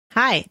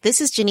Hi,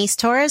 this is Janice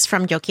Torres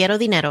from Yo Quiero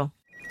Dinero.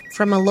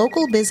 From a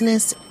local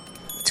business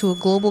to a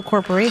global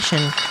corporation,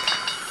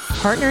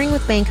 partnering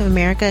with Bank of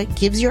America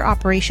gives your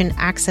operation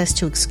access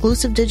to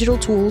exclusive digital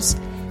tools,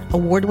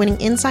 award-winning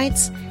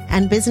insights,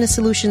 and business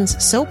solutions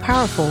so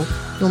powerful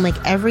you'll make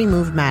every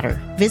move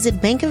matter.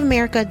 Visit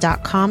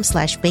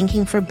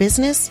bankofamerica.com/banking for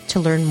business to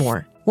learn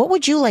more. What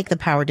would you like the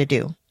power to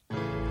do?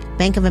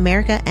 Bank of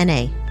America,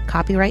 N.A.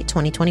 Copyright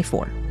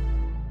 2024.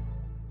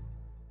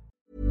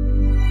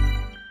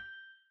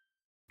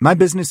 My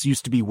business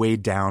used to be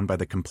weighed down by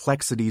the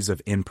complexities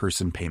of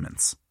in-person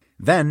payments.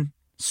 Then,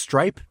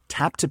 Stripe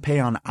Tap to Pay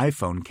on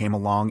iPhone came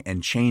along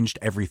and changed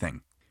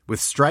everything.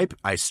 With Stripe,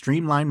 I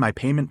streamlined my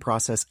payment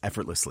process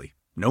effortlessly.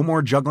 No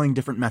more juggling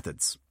different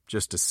methods.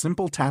 Just a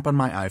simple tap on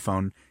my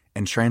iPhone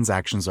and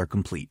transactions are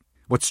complete.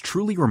 What's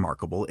truly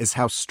remarkable is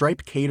how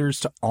Stripe caters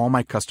to all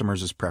my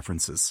customers'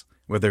 preferences.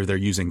 Whether they're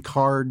using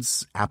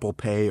cards, Apple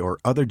Pay, or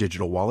other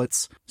digital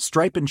wallets,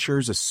 Stripe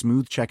ensures a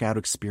smooth checkout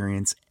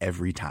experience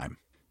every time.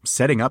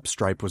 Setting up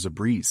Stripe was a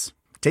breeze,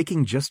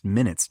 taking just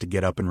minutes to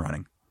get up and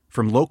running.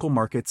 From local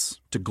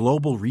markets to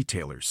global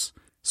retailers,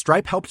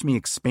 Stripe helped me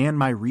expand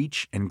my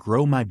reach and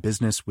grow my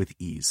business with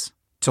ease.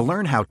 To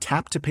learn how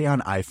Tap to Pay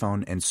on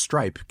iPhone and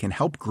Stripe can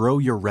help grow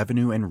your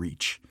revenue and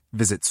reach,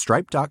 visit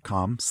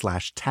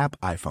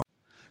stripe.com/tapiphone.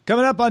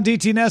 Coming up on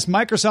DTNS,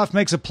 Microsoft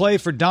makes a play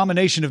for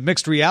domination of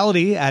mixed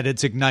reality at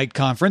its Ignite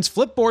conference.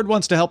 Flipboard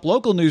wants to help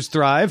local news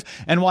thrive,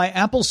 and why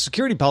Apple's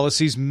security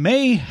policies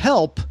may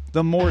help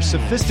the more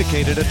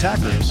sophisticated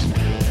attackers.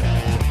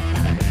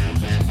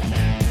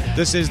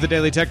 This is the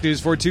Daily Tech News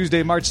for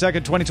Tuesday, March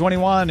 2nd,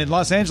 2021. In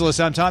Los Angeles,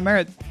 I'm Tom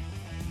Merritt.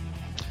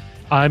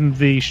 I'm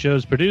the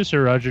show's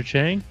producer, Roger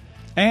Chang.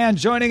 And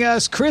joining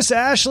us, Chris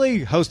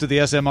Ashley, host of the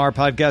SMR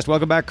podcast.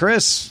 Welcome back,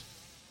 Chris.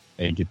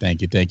 Thank you.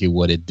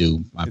 What it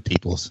do, my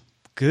peoples?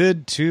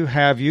 Good to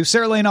have you.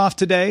 Sarah Lane off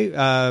today,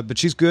 but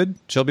she's good.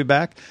 She'll be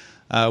back.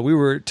 We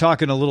were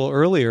talking a little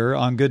earlier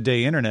on Good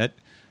Day Internet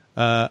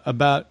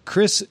about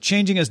Chris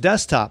changing his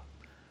desktop.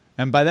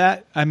 And by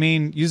that, I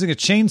mean using a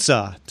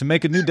chainsaw to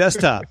make a new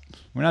desktop.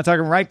 We're not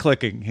talking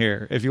right-clicking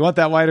here. If you want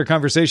that wider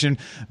conversation,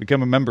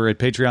 become a member at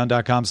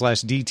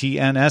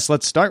patreon.com/DTNS.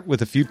 Let's start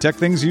with a few tech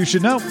things you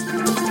should know.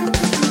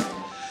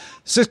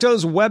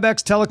 Cisco's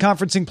WebEx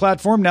teleconferencing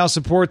platform now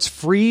supports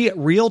free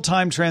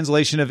real-time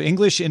translation of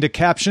English into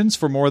captions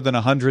for more than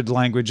 100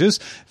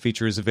 languages.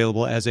 Feature is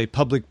available as a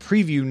public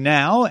preview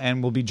now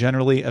and will be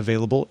generally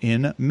available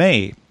in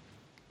May.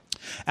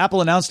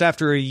 Apple announced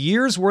after a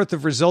year's worth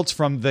of results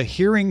from the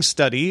Hearing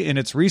Study in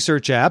its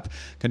research app,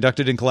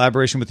 conducted in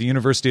collaboration with the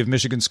University of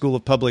Michigan School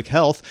of Public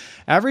Health,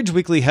 average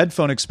weekly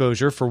headphone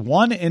exposure for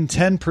 1 in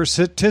 10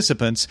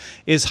 participants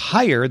is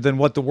higher than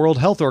what the World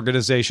Health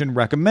Organization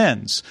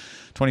recommends.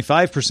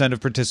 25% of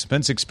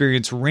participants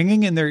experience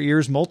ringing in their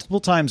ears multiple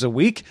times a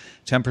week.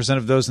 10%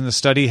 of those in the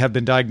study have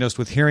been diagnosed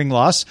with hearing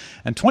loss,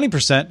 and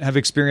 20% have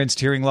experienced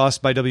hearing loss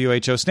by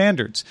WHO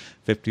standards,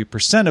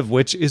 50% of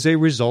which is a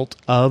result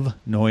of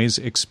noise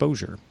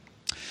exposure.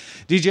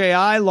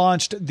 DJI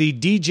launched the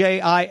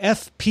DJI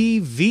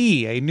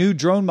FPV, a new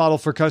drone model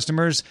for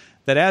customers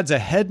that adds a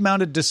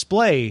head-mounted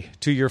display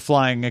to your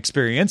flying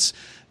experience.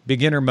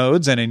 Beginner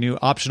modes and a new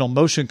optional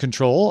motion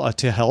control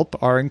to help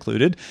are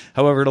included.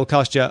 However, it'll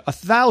cost you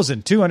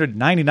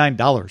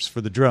 $1,299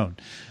 for the drone.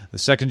 The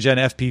second-gen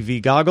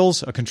FPV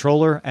goggles, a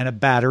controller, and a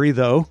battery,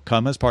 though,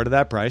 come as part of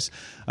that price.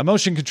 A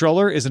motion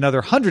controller is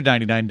another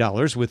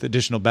 $199 with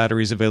additional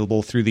batteries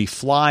available through the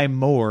Fly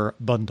More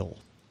bundle.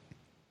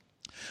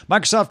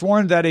 Microsoft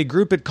warned that a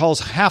group it calls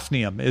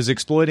Hafnium is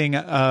exploiting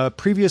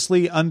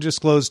previously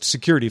undisclosed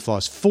security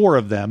flaws, 4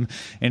 of them,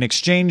 in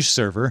Exchange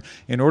Server,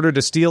 in order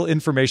to steal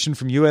information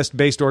from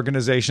U.S.-based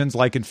organizations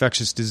like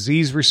infectious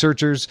disease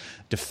researchers,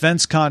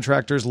 defense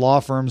contractors,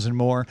 law firms, and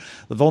more.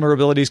 The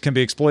vulnerabilities can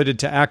be exploited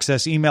to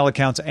access email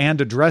accounts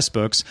and address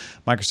books.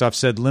 Microsoft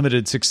said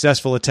limited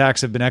successful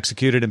attacks have been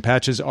executed and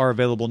patches are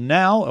available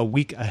now, a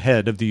week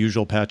ahead of the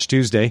usual Patch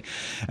Tuesday.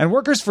 And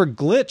workers for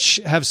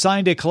Glitch have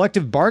signed a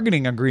collective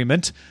bargaining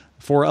agreement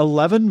for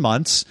 11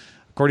 months.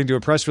 According to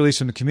a press release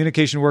from the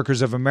Communication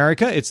Workers of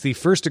America, it's the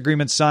first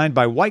agreement signed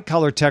by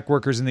white-collar tech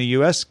workers in the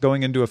U.S.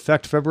 going into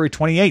effect February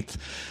 28th.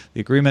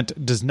 The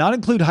agreement does not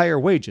include higher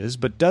wages,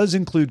 but does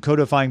include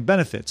codifying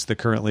benefits that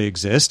currently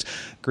exist.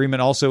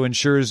 Agreement also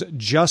ensures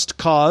just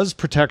cause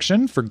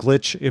protection for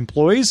Glitch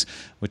employees,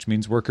 which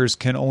means workers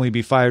can only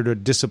be fired or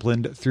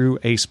disciplined through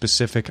a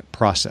specific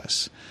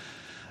process.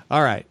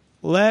 All right,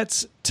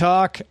 let's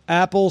talk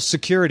Apple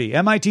security.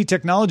 MIT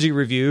Technology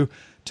Review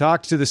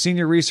talked to the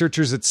senior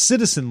researchers at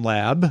Citizen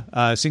Lab,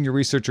 senior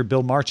researcher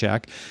Bill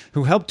Marchak,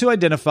 who helped to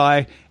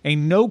identify a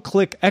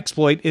no-click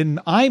exploit in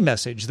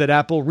iMessage that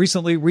Apple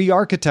recently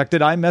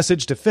re-architected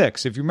iMessage to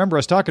fix. If you remember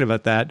us talking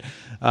about that,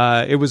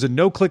 it was a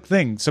no-click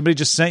thing. Somebody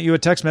just sent you a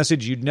text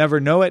message, you'd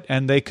never know it,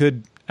 and they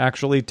could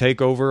actually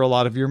take over a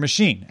lot of your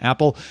machine.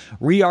 Apple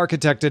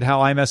re-architected how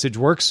iMessage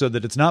works so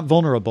that it's not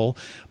vulnerable,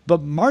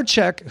 but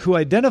Marchak, who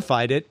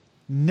identified it,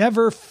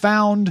 never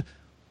found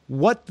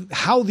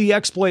how the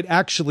exploit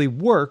actually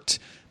worked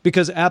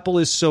because Apple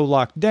is so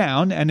locked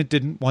down and it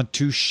didn't want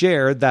to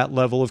share that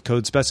level of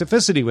code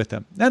specificity with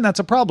them. And that's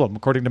a problem,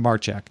 according to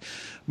Marchak.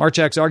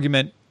 Marchak's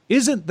argument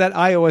isn't that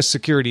iOS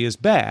security is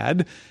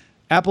bad.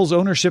 Apple's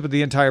ownership of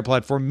the entire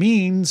platform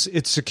means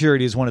its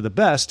security is one of the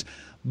best,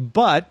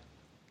 but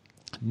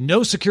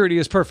no security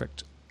is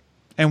perfect.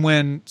 And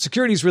when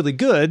security is really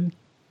good,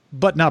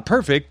 but not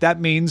perfect, that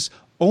means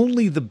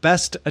only the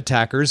best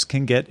attackers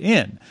can get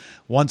in.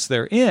 Once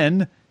they're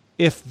in,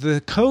 if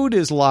the code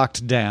is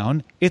locked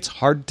down, it's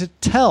hard to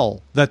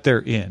tell that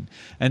they're in.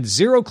 And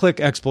zero-click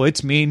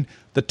exploits mean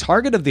the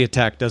target of the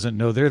attack doesn't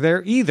know they're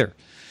there either.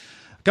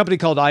 A company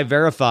called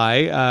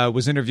iVerify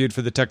was interviewed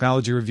for the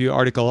Technology Review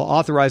article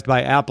authorized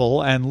by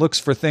Apple and looks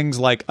for things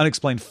like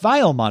unexplained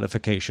file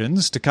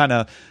modifications to kind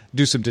of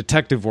do some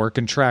detective work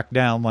and track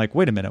down, like,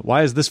 wait a minute,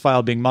 why is this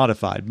file being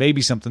modified?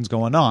 Maybe something's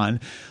going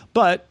on.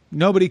 But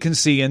nobody can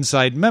see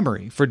inside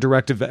memory for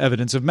direct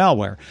evidence of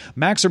malware.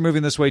 Macs are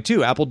moving this way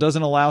too. Apple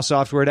doesn't allow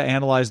software to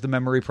analyze the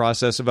memory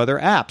process of other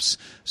apps.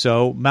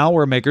 So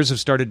malware makers have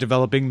started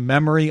developing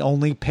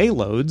memory-only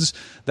payloads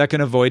that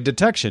can avoid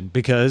detection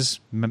because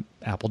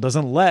Apple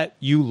doesn't let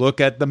you look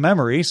at the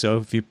memory. So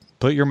if you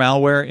put your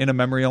malware in a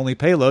memory-only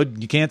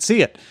payload, you can't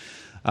see it.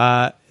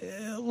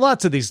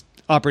 Lots of these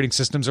operating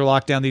systems are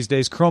locked down these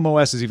days. Chrome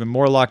OS is even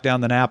more locked down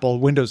than Apple.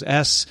 Windows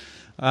S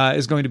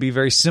is going to be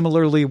very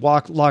similarly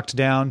locked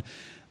down.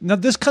 Now,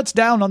 this cuts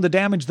down on the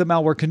damage that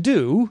malware can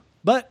do,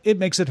 but it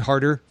makes it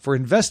harder for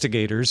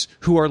investigators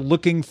who are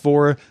looking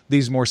for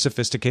these more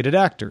sophisticated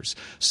actors.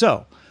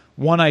 So,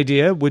 one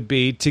idea would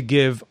be to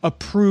give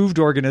approved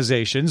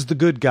organizations, the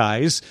good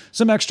guys,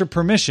 some extra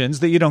permissions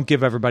that you don't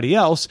give everybody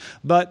else,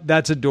 but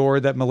that's a door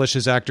that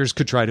malicious actors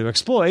could try to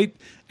exploit,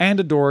 and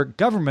a door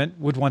government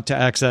would want to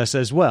access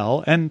as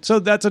well. And so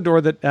that's a door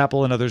that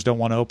Apple and others don't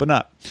want to open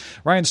up.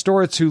 Ryan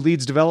Storitz, who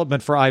leads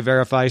development for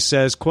iVerify,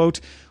 says,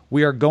 quote,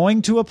 "We are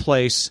going to a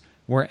place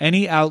where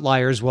any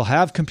outliers will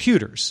have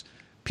computers,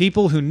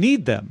 people who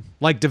need them,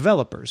 like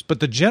developers, but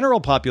the general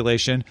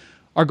population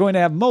are going to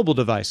have mobile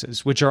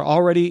devices, which are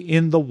already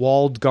in the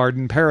walled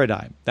garden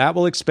paradigm. That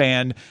will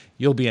expand.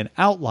 You'll be an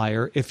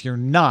outlier if you're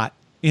not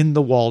in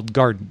the walled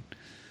garden."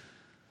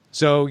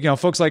 So,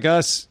 folks like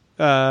us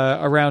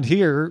around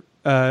here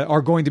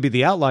are going to be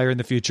the outlier in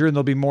the future, and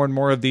there'll be more and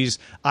more of these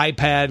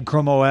iPad,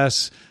 Chrome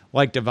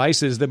OS-like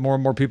devices that more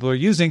and more people are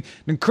using.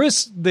 And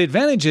Chris, the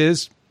advantage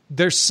is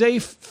they're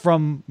safe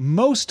from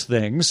most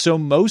things, so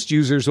most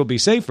users will be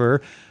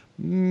safer,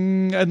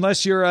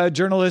 unless you're a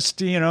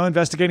journalist,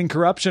 investigating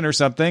corruption or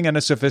something, and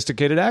a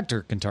sophisticated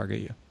actor can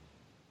target you.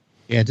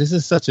 Yeah, this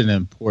is such an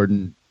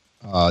important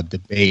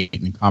debate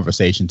and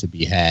conversation to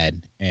be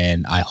had,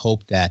 and I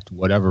hope that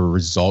whatever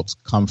results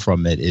come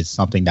from it is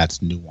something that's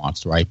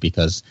nuanced, right?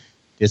 Because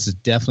this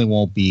definitely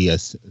won't be a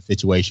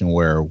situation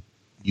where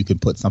you can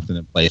put something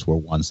in place where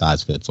one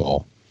size fits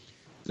all.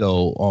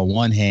 So on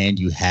one hand,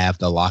 you have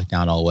the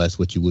lockdown OS,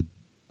 which you would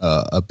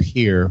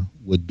appear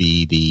would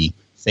be the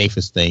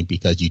safest thing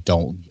because you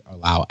don't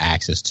allow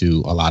access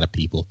to a lot of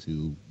people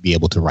to be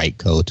able to write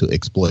code to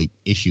exploit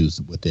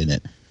issues within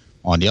it.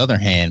 On the other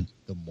hand,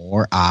 the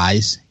more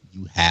eyes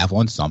you have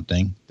on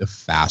something, the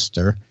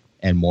faster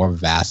and more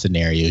vast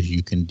scenarios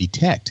you can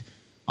detect.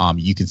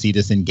 You can see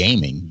this in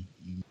gaming.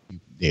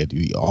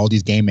 All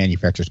these game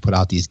manufacturers put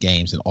out these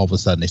games, and all of a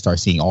sudden they start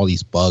seeing all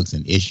these bugs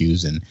and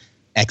issues and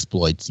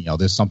exploits.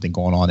 There's something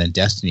going on in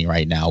Destiny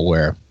right now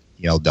where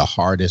the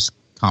hardest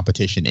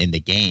competition in the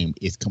game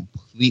is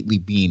completely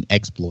being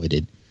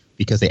exploited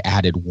because they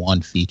added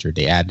one feature.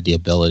 They added the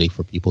ability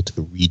for people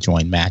to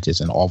rejoin matches,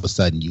 and all of a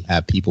sudden you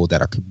have people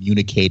that are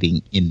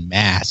communicating in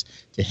mass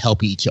to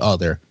help each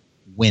other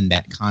win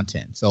that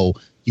content. So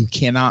you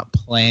cannot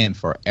plan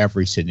for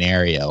every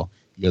scenario.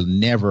 You'll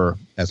never,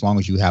 as long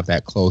as you have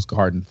that closed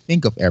garden,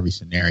 think of every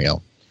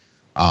scenario.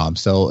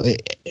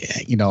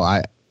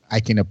 I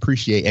can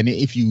appreciate, and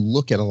if you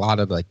look at a lot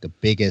of like the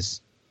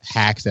biggest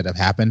hacks that have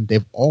happened,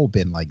 they've all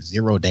been like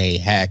 0-day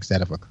hacks that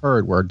have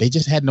occurred where they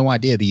just had no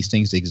idea these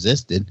things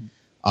existed.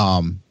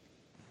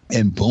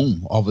 And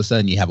boom, all of a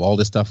sudden you have all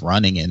this stuff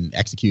running and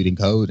executing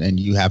code, and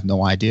you have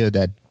no idea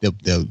that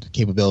the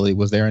capability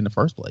was there in the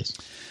first place.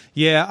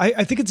 Yeah,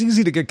 I think it's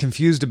easy to get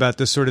confused about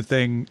this sort of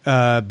thing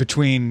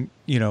between,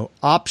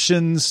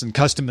 options and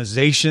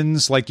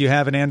customizations like you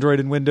have in Android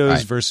and Windows,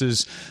 right,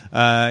 versus,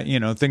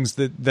 things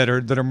that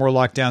are more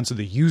locked down. So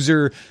the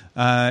user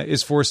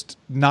is forced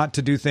not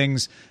to do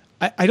things.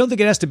 I don't think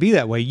it has to be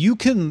that way. You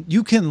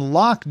can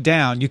lock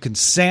down, you can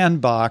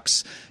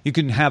sandbox, you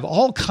can have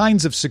all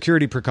kinds of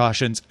security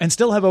precautions and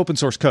still have open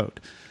source code.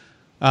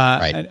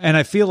 Right. And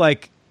I feel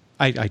like,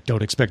 I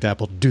don't expect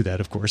Apple to do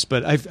that, of course,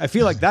 but I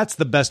feel like that's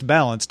the best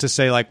balance to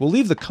say, like, we'll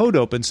leave the code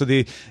open so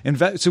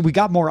we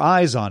got more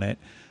eyes on it,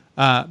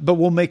 but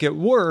we'll make it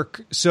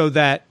work so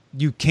that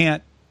you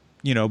can't,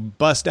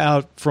 bust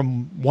out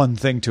from one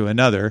thing to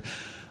another.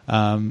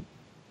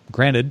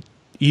 Granted,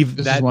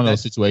 this is one of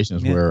those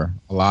situations where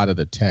a lot of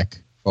the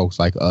tech folks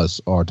like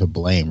us are to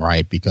blame,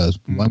 right? Because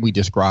when we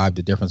describe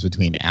the difference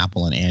between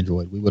Apple and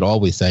Android, we would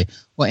always say,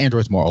 well,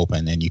 Android's more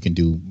open and you can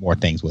do more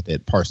things with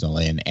it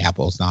personally, and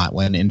Apple's not.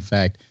 When in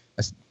fact,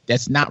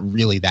 that's not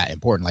really that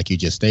important, like you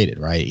just stated,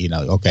 right? You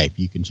know, okay,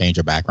 you can change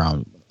your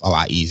background a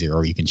lot easier,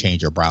 or you can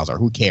change your browser.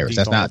 Who cares?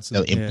 Defaults, that's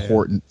not the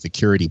important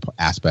security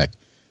aspect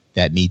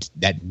that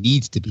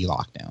needs to be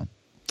locked down.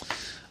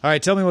 All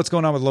right, tell me what's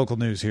going on with local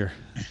news here.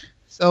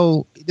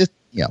 So this,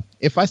 you know,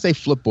 if I say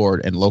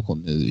Flipboard and local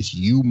news,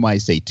 you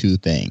might say two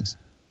things.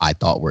 I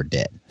thought were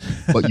dead,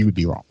 but you would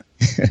be wrong.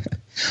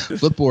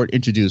 Flipboard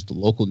introduced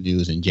local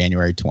news in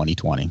January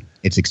 2020.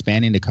 It's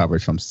expanding the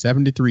coverage from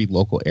 73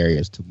 local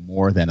areas to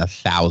more than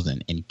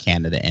 1,000 in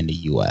Canada and the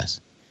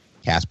U.S.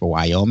 Casper,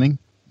 Wyoming,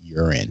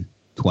 you're in.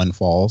 Twin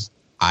Falls,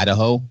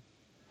 Idaho,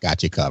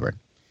 got you covered.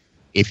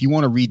 If you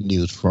want to read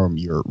news from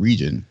your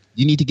region,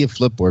 you need to give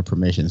Flipboard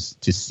permissions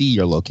to see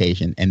your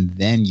location, and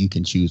then you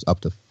can choose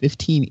up to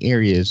 15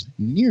 areas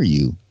near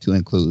you to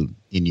include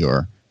in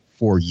your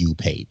For You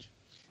page.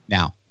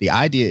 Now, the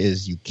idea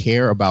is you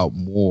care about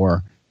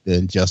more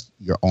than just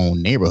your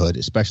own neighborhood,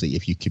 especially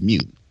if you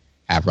commute,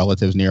 have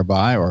relatives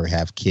nearby, or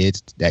have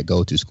kids that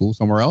go to school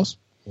somewhere else,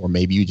 or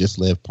maybe you just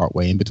live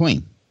partway in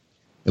between.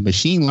 The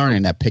machine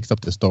learning that picks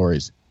up the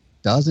stories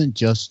doesn't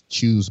just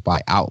choose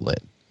by outlet.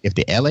 If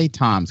the LA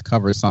Times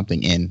covers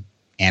something in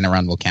Anne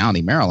Arundel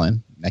County,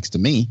 Maryland, next to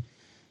me,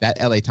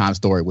 that LA Times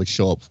story would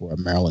show up for a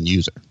Maryland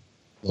user.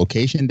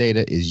 Location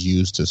data is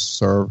used to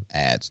serve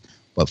ads,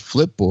 but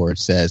Flipboard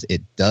says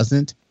it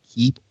doesn't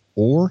keep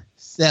or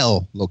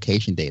sell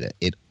location data.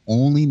 It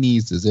only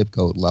needs the zip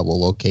code level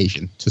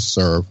location to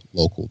serve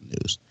local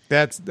news.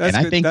 That's and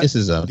I think this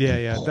is a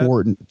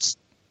important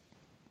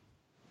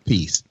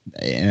piece,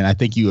 and I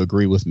think you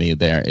agree with me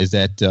there, is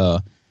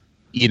that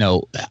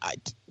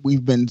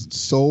we've been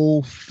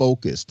so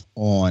focused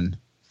on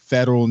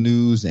federal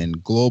news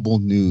and global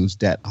news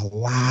that a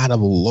lot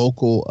of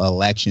local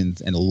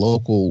elections and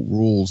local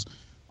rules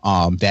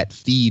that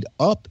feed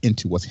up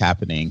into what's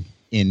happening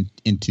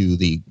into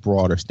the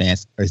broader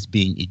stance is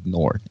being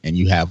ignored. And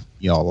you have,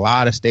 a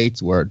lot of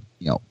states where,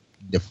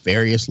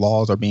 nefarious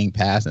laws are being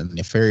passed and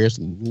nefarious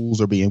rules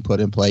are being put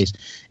in place,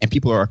 and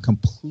people are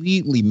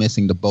completely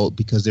missing the boat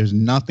because there's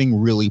nothing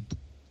really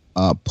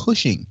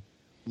pushing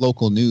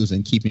local news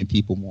and keeping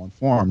people more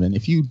informed. And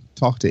if you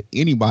talk to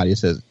anybody that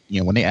says,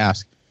 when they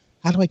ask,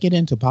 how do I get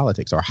into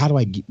politics, or how do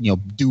I,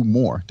 do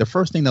more? The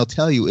first thing they'll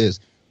tell you is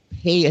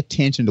pay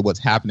attention to what's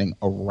happening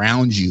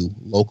around you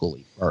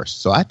locally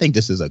first. So I think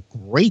this is a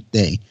great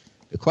thing.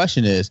 The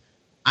question is,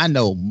 I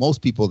know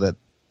most people that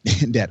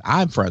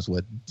I'm friends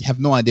with have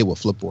no idea what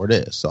Flipboard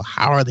is. So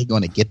how are they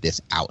going to get this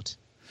out?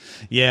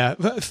 Yeah,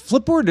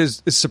 Flipboard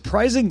is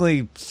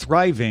surprisingly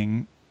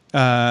thriving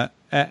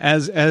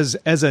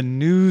as a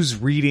news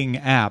reading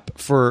app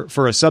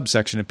for a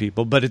subsection of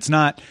people, but it's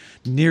not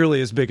nearly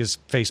as big as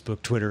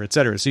Facebook, Twitter, et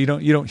cetera. So you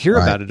don't hear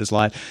about it as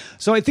live.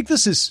 So I think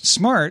this is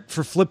smart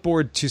for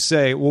Flipboard to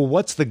say, well,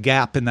 what's the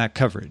gap in that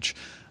coverage?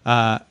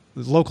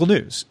 Local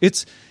news.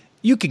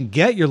 You can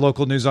get your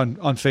local news on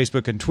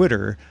Facebook and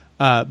Twitter,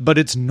 but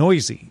it's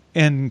noisy,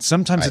 and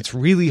sometimes it's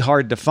really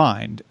hard to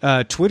find.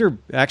 Twitter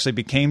actually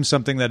became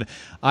something that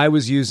I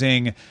was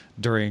using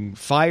during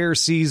fire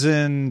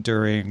season,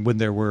 during when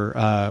there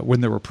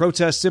were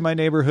protests in my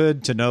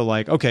neighborhood, to know,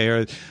 like, okay,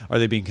 are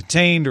they being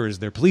contained, or is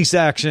there police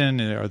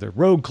action, are there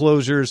road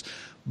closures?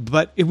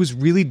 But it was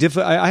really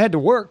difficult. I had to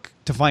work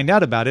to find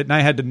out about it, and I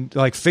had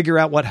to figure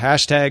out what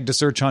hashtag to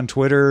search on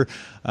Twitter,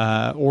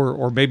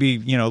 or maybe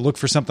look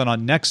for something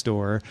on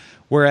Nextdoor.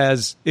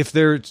 Whereas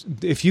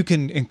if you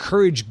can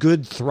encourage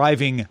good,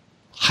 thriving,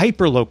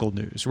 hyper local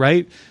news,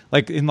 right?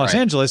 Like in Los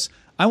Angeles,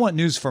 I want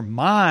news for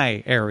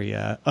my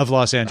area of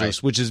Los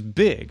Angeles, which is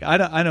big.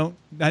 I don't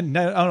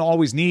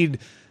always need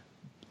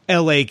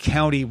LA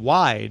County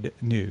wide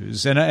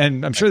news,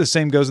 and I'm sure the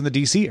same goes in the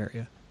DC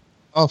area.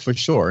 Oh, for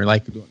sure. One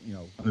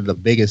of the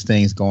biggest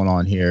things going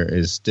on here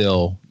is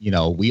still,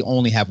 we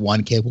only have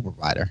one cable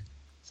provider.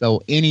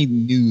 So any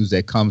news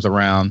that comes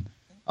around,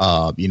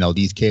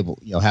 these cable,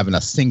 having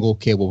a single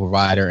cable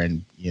provider,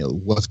 and,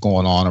 what's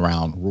going on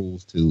around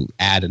rules to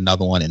add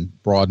another one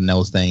and broaden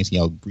those things.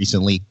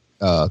 Recently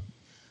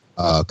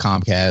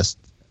Comcast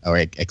or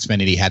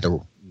Xfinity had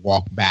to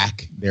walk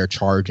back their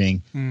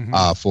charging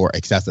for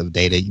excessive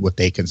data, what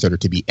they consider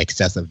to be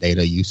excessive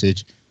data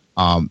usage.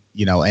 And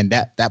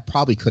that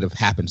probably could have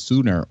happened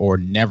sooner, or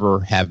never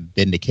have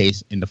been the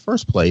case in the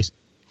first place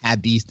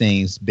had these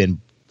things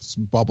been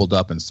bubbled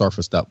up and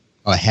surfaced up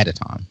ahead of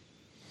time.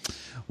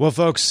 Well,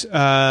 folks,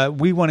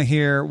 we want to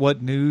hear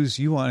what news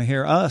you want to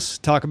hear us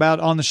talk about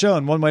on the show.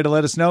 And one way to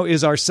let us know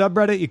is our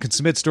subreddit. You can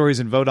submit stories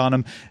and vote on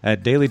them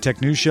at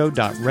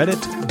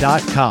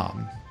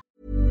dailytechnewsshow.reddit.com.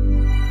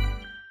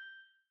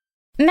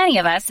 Many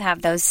of us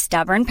have those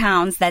stubborn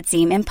pounds that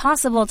seem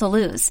impossible to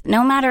lose,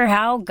 no matter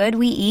how good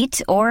we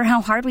eat or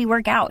how hard we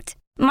work out.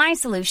 My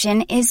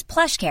solution is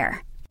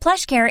PlushCare.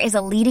 PlushCare is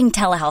a leading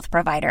telehealth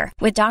provider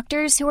with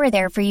doctors who are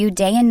there for you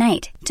day and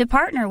night to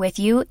partner with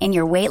you in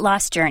your weight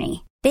loss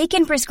journey. They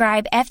can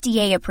prescribe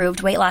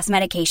FDA-approved weight loss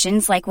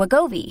medications like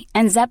Wegovy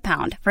and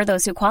Zepbound for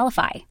those who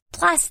qualify.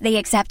 Plus, they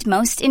accept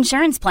most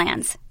insurance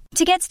plans.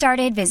 To get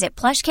started, visit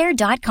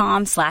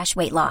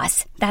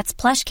plushcare.com/weightloss. That's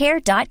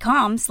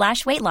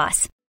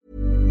plushcare.com/weightloss.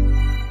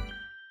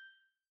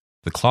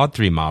 The Claude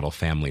 3 model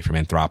family from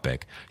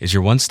Anthropic is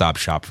your one-stop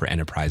shop for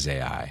enterprise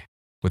AI.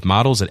 With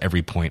models at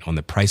every point on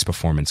the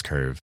price-performance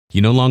curve,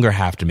 you no longer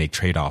have to make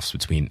trade-offs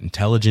between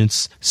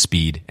intelligence,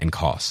 speed, and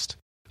cost.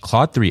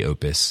 Claude 3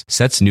 Opus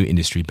sets new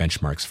industry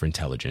benchmarks for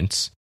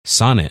intelligence.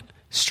 Sonnet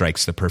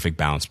strikes the perfect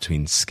balance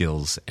between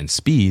skills and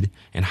speed.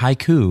 And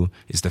Haiku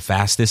is the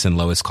fastest and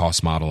lowest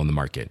cost model in the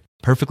market,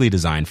 perfectly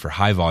designed for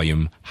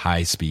high-volume,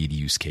 high-speed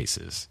use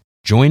cases.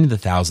 Join the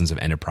thousands of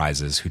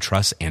enterprises who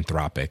trust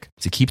Anthropic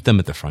to keep them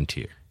at the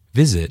frontier.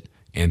 Visit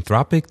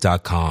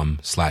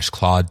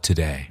anthropic.com/Claude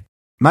today.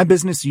 My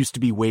business used to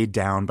be weighed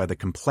down by the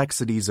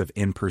complexities of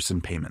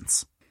in-person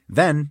payments.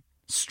 Then,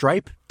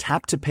 Stripe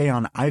Tap to Pay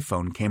on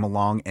iPhone came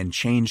along and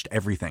changed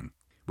everything.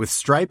 With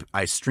Stripe,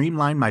 I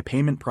streamlined my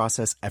payment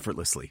process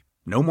effortlessly.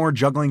 No more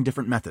juggling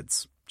different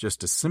methods.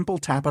 Just a simple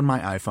tap on my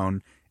iPhone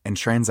and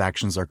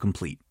transactions are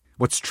complete.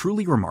 What's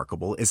truly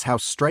remarkable is how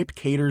Stripe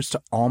caters to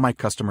all my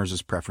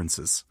customers'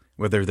 preferences.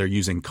 Whether they're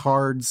using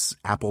cards,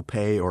 Apple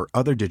Pay, or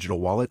other digital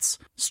wallets,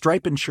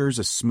 Stripe ensures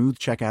a smooth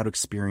checkout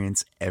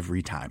experience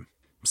every time.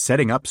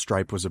 Setting up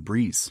Stripe was a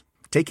breeze,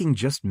 taking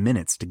just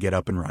minutes to get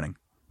up and running.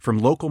 From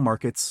local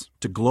markets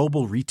to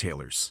global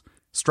retailers,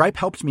 Stripe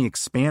helped me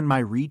expand my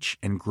reach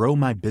and grow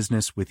my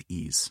business with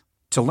ease.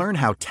 To learn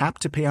how Tap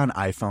to Pay on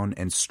iPhone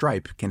and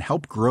Stripe can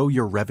help grow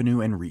your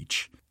revenue and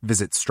reach,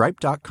 visit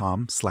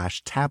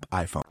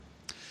stripe.com/tapiphone.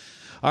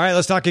 All right,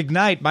 let's talk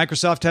Ignite.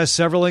 Microsoft has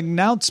several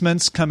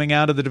announcements coming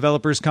out of the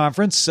developers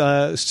conference,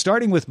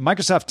 starting with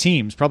Microsoft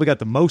Teams. Probably got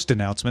the most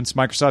announcements.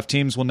 Microsoft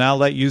Teams will now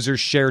let users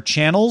share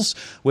channels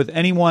with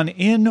anyone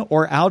in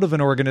or out of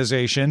an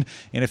organization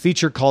in a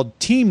feature called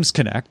Teams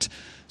Connect.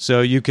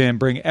 So you can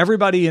bring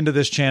everybody into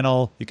this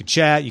channel. You can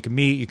chat, you can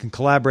meet, you can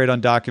collaborate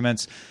on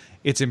documents.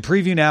 It's in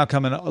preview now,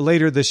 coming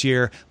later this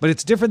year, but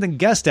it's different than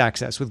guest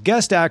access. With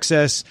guest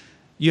access,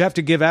 you have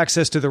to give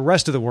access to the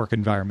rest of the work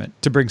environment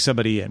to bring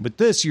somebody in. With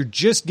this, you're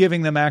just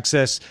giving them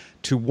access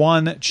to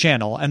one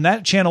channel, and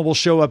that channel will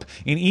show up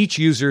in each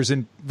user's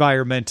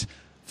environment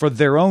for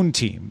their own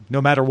team,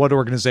 no matter what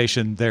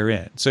organization they're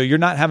in. So you're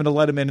not having to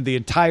let them into the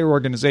entire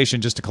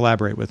organization just to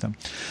collaborate with them.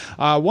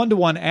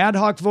 One-to-one ad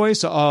hoc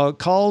voice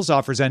calls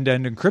offers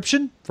end-to-end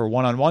encryption for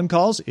one-on-one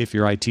calls, if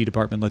your IT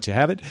department lets you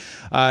have it.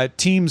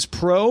 Teams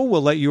Pro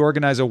will let you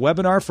organize a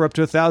webinar for up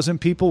to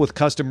 1,000 people with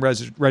custom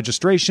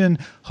registration,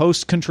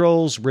 host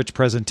controls, rich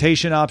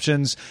presentation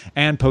options,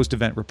 and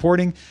post-event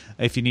reporting.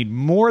 If you need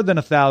more than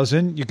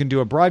 1,000, you can do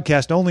a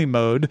broadcast-only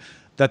mode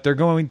that they're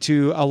going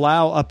to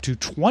allow up to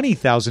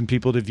 20,000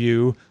 people to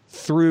view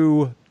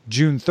through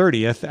June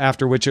 30th,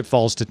 after which it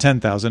falls to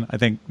 10,000. I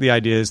think the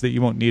idea is that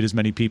you won't need as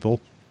many people.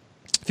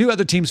 A few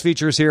other Teams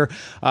features here.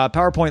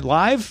 PowerPoint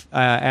Live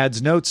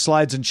adds notes,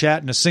 slides, and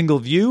chat in a single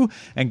view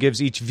and gives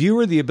each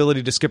viewer the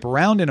ability to skip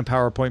around in a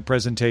PowerPoint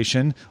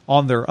presentation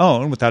on their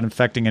own without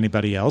infecting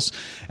anybody else.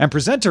 And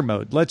Presenter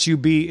Mode lets you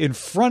be in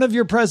front of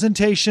your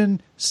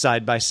presentation,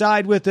 side by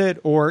side with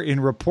it, or in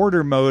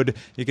Reporter Mode,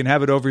 you can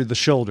have it over the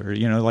shoulder,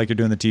 like you're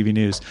doing the TV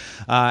news.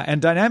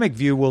 And Dynamic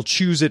View will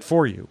choose it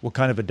for you. We'll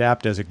kind of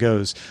adapt as it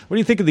goes. What do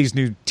you think of these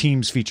new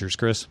Teams features,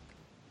 Chris?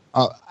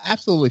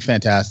 Absolutely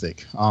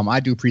fantastic. I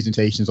do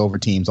presentations over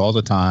Teams all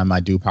the time. I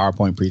do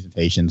PowerPoint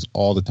presentations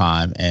all the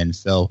time. And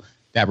so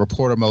that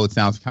reporter mode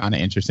sounds kind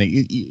of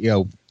interesting.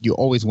 You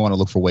always want to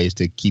look for ways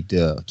to keep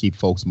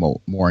folks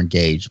more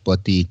engaged. But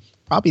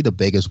probably the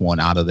biggest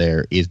one out of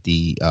there is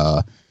the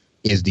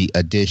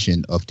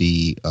addition of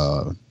the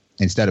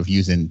instead of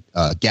using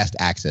guest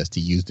access, to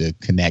use the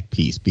Connect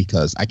piece,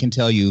 because I can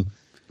tell you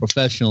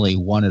professionally,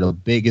 one of the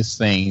biggest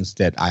things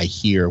that I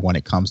hear when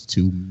it comes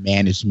to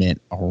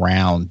management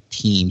around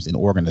teams and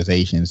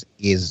organizations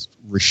is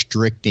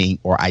restricting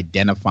or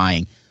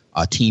identifying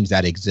teams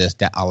that exist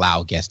that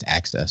allow guest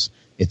access.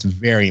 It's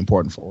very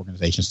important for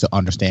organizations to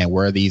understand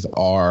where these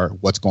are,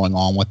 what's going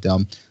on with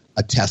them,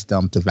 attest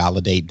them to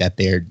validate that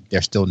they're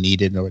still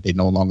needed or they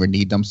no longer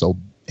need them. So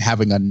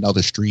having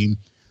another stream,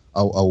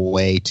 a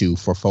way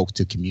for folks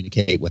to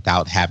communicate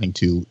without having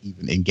to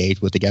even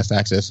engage with the guest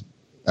access.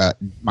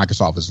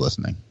 Microsoft is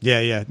listening.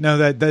 Yeah.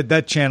 No,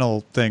 that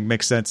channel thing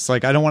makes sense.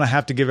 Like, I don't want to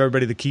have to give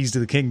everybody the keys to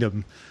the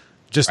kingdom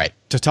just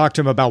to talk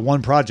to them about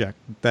one project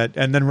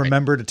and then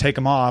remember to take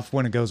them off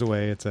when it goes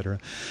away, et cetera.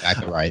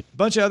 Exactly right.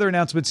 Bunch of other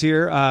announcements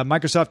here.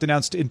 Microsoft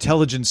announced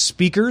intelligent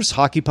speakers,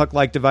 hockey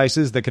puck-like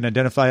devices that can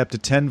identify up to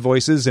 10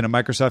 voices in a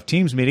Microsoft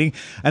Teams meeting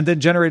and then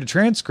generate a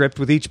transcript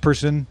with each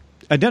person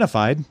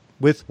identified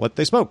with what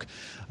they spoke.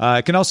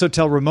 It can also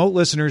tell remote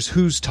listeners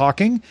who's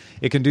talking.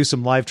 It can do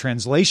some live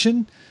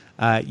translation.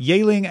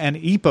 Yealing and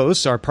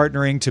Epos are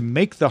partnering to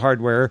make the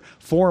hardware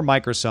for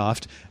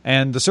Microsoft,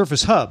 and the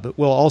Surface Hub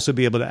will also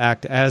be able to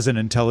act as an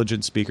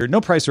intelligent speaker. No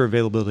price or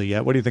availability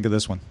yet. What do you think of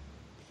this one?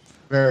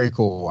 Very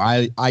cool.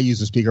 I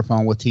use a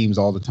speakerphone with Teams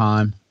all the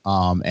time,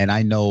 and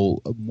I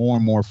know more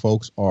and more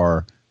folks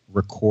are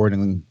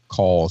recording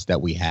calls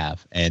that we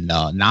have, and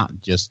not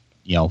just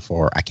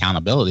for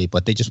accountability,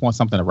 but they just want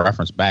something to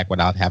reference back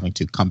without having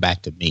to come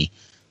back to me.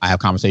 I have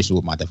conversations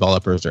with my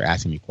developers. They're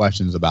asking me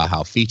questions about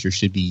how features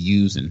should be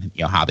used and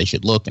how they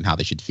should look and how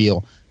they should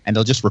feel, and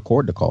they'll just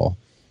record the call.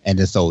 And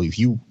then, so if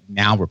you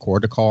now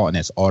record the call and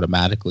it's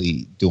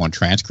automatically doing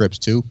transcripts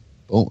too,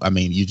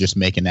 you're just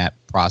making that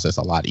process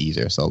a lot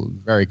easier. So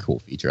very cool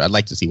feature. I'd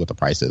like to see what the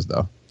price is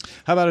though.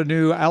 How about a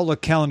new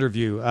Outlook calendar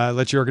view?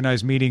 Lets you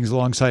organize meetings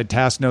alongside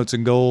task notes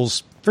and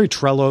goals. Very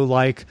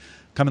Trello-like.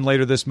 Coming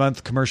later this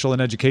month, commercial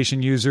and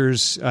education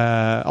users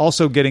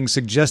also getting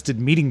suggested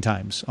meeting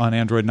times on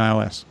Android and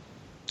iOS.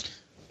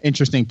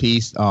 Interesting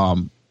piece.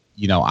 I'm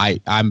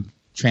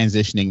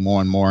transitioning more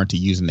and more into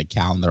using the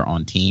calendar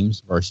on Teams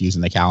versus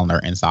using the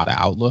calendar inside of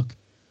Outlook.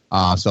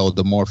 So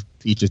the more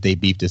features they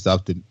beef this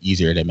up, the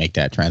easier they make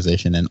that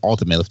transition. And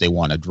ultimately, if they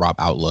want to drop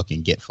Outlook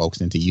and get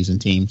folks into using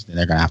Teams, then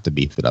they're going to have to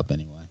beef it up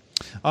anyway.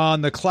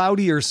 On the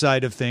cloudier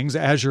side of things,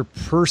 Azure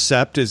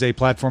Percept is a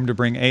platform to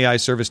bring AI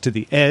service to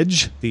the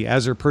edge. The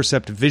Azure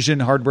Percept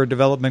Vision hardware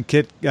development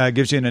kit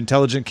gives you an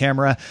intelligent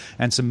camera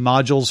and some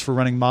modules for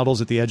running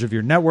models at the edge of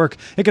your network.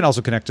 It can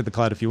also connect to the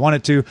cloud if you want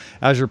it to.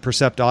 Azure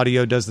Percept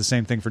Audio does the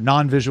same thing for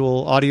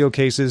non-visual audio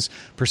cases.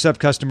 Percept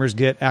customers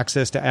get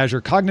access to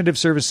Azure Cognitive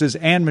Services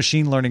and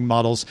machine learning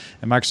models,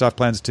 and Microsoft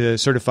plans to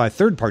certify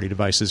third-party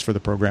devices for the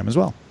program as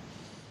well.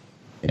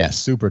 Yeah,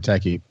 super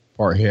techie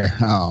part here.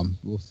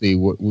 We'll see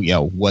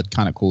what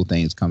kind of cool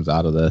things comes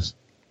out of this.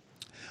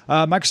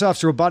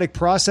 Microsoft's robotic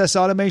process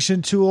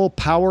automation tool,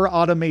 Power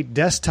Automate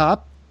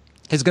Desktop,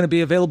 is going to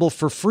be available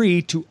for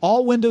free to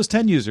all Windows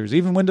 10 users,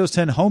 even Windows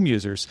 10 home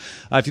users.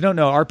 If you don't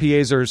know,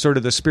 RPAs are sort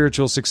of the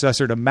spiritual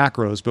successor to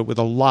macros, but with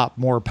a lot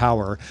more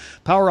power.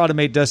 Power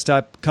Automate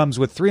Desktop comes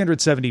with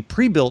 370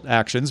 pre-built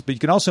actions, but you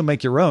can also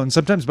make your own,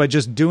 sometimes by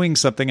just doing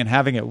something and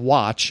having it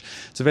watch.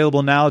 It's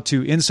available now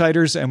to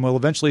insiders and will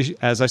eventually,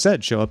 as I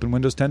said, show up in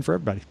Windows 10 for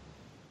everybody.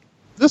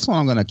 This one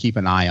I'm going to keep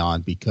an eye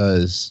on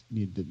because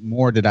the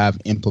more that I've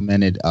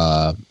implemented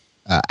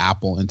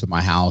Apple into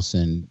my house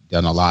and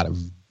done a lot of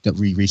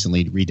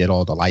recently redid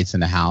all the lights in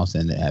the house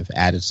and have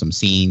added some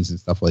scenes and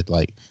stuff like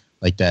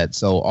that.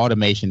 So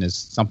automation is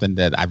something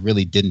that I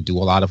really didn't do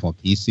a lot of on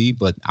PC,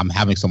 but I'm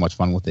having so much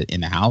fun with it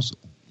in the house.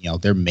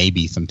 There may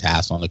be some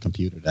tasks on the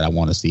computer that I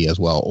want to see as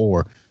well,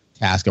 or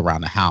task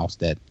around the house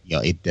that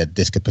that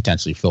this could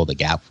potentially fill the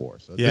gap for.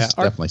 So this is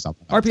definitely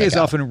something. RPA is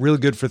often really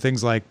good for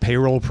things like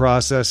payroll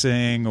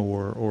processing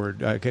or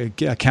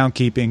account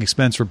keeping,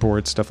 expense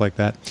reports, stuff like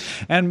that.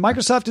 And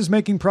Microsoft is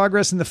making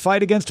progress in the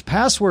fight against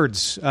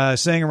passwords,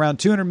 saying around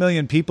 200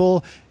 million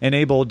people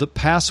enabled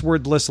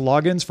passwordless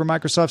logins for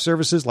Microsoft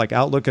services like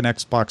Outlook and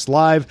Xbox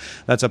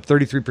Live. That's up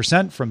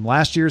 33% from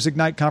last year's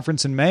Ignite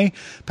conference in May.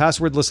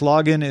 Passwordless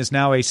login is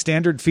now a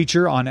standard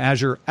feature on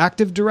Azure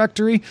Active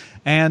Directory,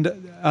 and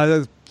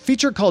a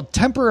feature called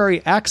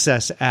Temporary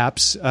Access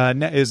Apps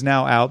is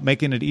now out,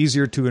 making it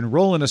easier to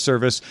enroll in a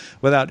service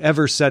without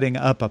ever setting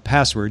up a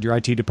password. Your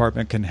IT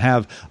department can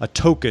have a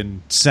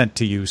token sent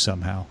to you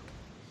somehow.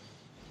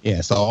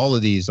 Yeah, so all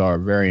of these are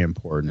very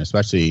important,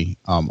 especially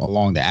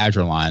along the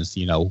Azure lines.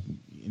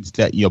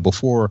 Instead,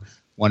 before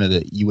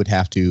you would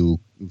have to,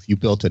 if you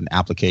built an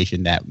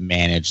application that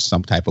managed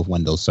some type of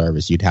Windows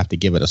service, you'd have to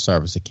give it a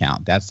service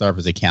account. That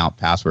service account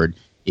password,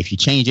 if you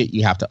change it,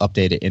 you have to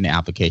update it in the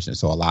application.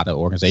 So a lot of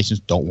organizations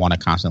don't want to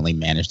constantly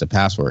manage the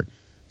password.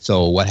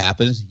 So what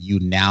happens? You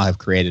now have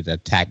created an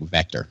attack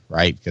vector,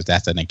 right? Because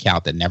that's an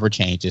account that never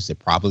changes. It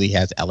probably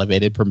has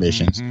elevated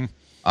permissions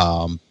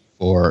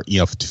for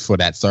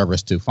that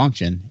service to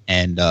function.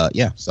 And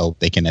so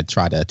they can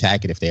try to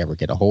attack it if they ever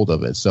get a hold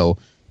of it. So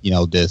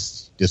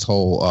this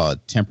whole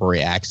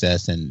temporary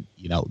access, and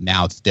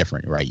now it's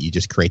different, right? You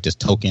just create this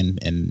token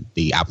and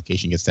the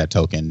application gets that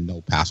token,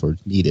 no password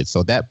needed.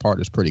 So that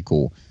part is pretty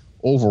cool.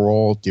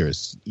 Overall,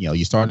 there's you're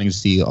starting to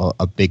see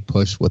a big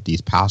push with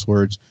these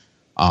passwords.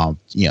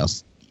 The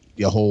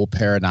whole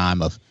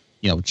paradigm of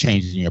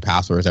changing your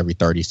passwords every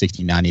 30,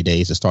 60, 90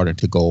 days is starting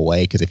to go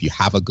away, because if you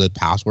have a good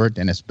password,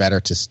 then it's better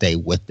to stay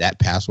with that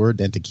password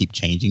than to keep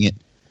changing it,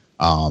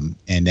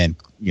 and then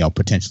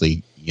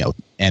potentially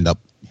end up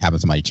having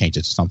somebody change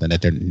it to something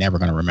that they're never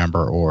going to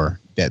remember, or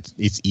that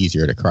it's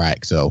easier to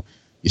crack. So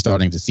you're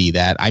starting to see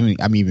that.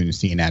 I'm even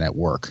seeing that at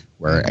work,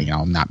 where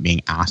I'm not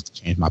being asked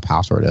to change my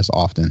password as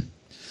often.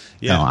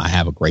 Yeah, I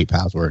have a great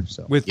password.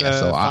 So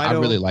I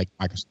really like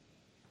Microsoft.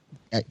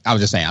 I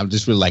was just saying, I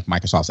just really like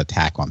Microsoft's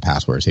attack on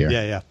passwords here.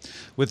 Yeah.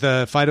 With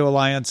FIDO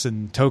Alliance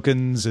and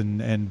tokens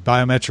and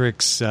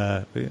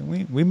biometrics,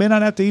 we may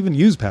not have to even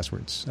use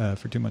passwords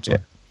for too much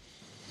longer.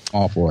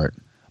 All for it.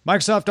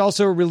 Microsoft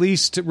also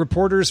released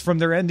reporters from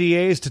their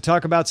NDAs to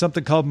talk about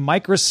something called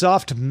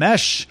Microsoft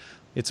Mesh.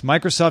 It's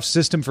Microsoft's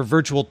system for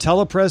virtual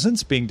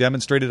telepresence, being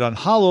demonstrated on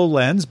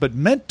HoloLens, but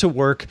meant to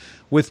work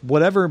with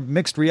whatever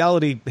mixed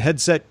reality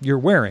headset you're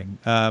wearing.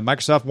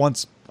 Microsoft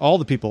wants all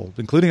the people,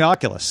 including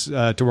Oculus,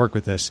 to work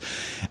with this.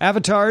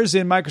 Avatars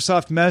in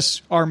Microsoft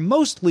Mesh are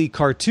mostly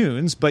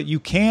cartoons, but you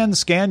can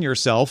scan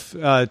yourself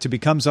to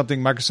become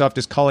something Microsoft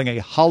is calling a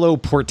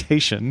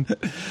holoportation,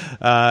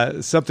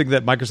 something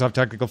that Microsoft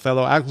technical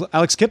fellow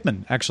Alex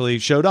Kipman actually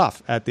showed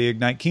off at the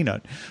Ignite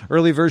keynote.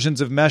 Early versions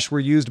of Mesh were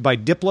used by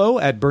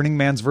Diplo at Burning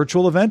Man's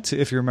virtual event,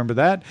 if you remember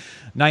that.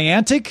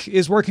 Niantic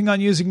is working on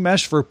using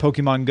Mesh for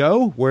Pokemon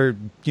Go, where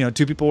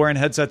two people wearing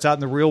headsets out in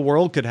the real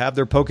world could have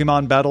their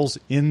Pokemon battles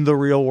in the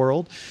real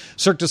world.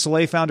 Cirque du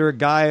Soleil founder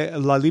Guy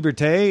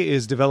Laliberté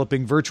is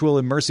developing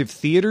virtual immersive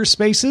theater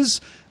spaces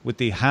with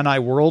the Hanai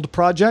World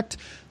project,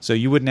 so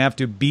you wouldn't have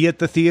to be at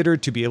the theater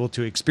to be able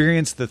to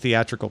experience the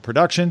theatrical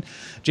production.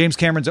 James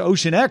Cameron's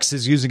Ocean X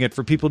is using it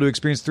for people to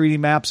experience 3D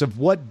maps of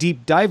what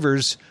deep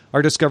divers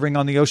are discovering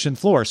on the ocean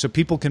floor, so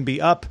people can be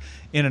up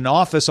in an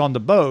office on the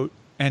boat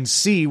and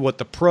see what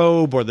the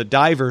probe or the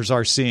divers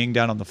are seeing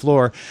down on the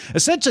floor.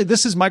 Essentially,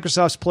 this is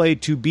Microsoft's play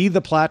to be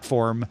the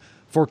platform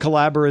for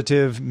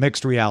collaborative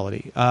mixed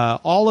reality.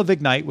 All of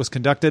Ignite was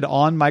conducted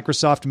on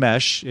Microsoft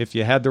Mesh. If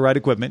you had the right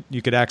equipment,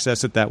 you could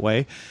access it that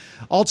way.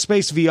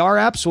 AltSpace VR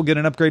apps will get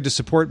an upgrade to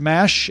support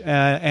Mesh,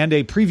 and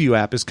a preview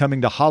app is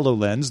coming to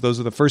HoloLens. Those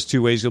are the first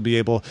two ways you'll be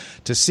able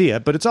to see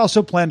it. But it's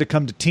also planned to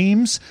come to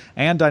Teams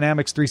and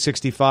Dynamics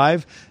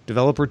 365.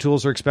 Developer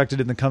tools are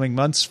expected in the coming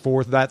months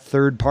for that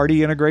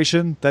third-party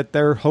integration that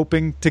they're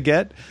hoping to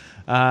get.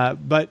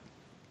 But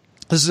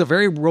this is a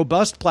very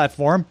robust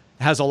platform,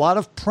 has a lot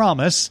of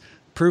promise.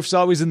 Proof's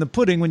always in the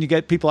pudding when you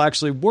get people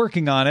actually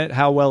working on it,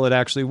 how well it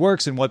actually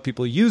works and what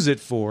people use it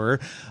for.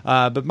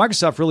 But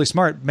Microsoft really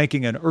smart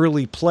making an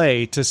early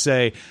play to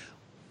say,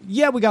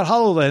 yeah, we got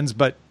HoloLens,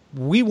 but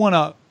we want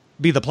to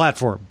be the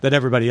platform that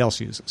everybody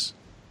else uses.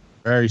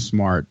 Very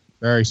smart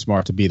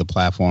to be the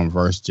platform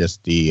versus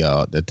just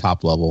the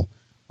top level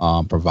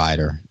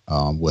provider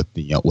with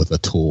a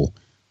tool.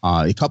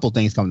 A couple of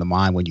things come to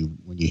mind when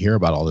you hear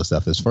about all this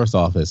stuff. Is first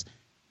off is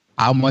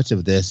how much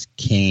of this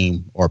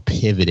came or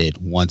pivoted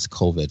once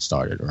COVID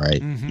started,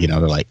 right? Mm-hmm.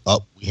 They're like,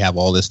 oh, we have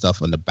all this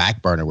stuff on the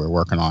back burner we're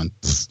working on.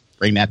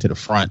 Bring that to the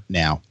front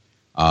now,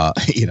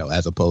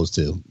 as opposed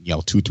to,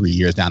 2-3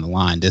 years down the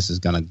line, this is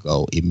going to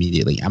go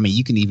immediately. I mean,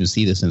 you can even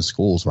see this in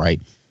schools,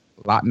 right?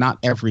 Not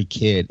every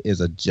kid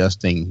is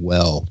adjusting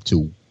well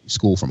to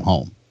school from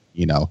home,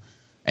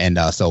 and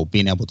so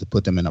being able to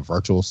put them in a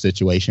virtual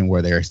situation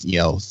where they're,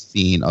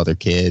 seeing other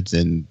kids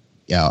and,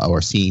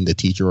 or seeing the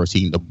teacher or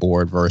seeing the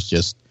board versus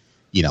just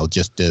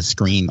the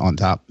screen on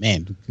top,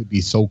 man, it could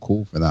be so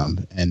cool for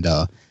them. And,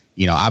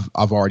 I've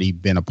already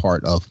been a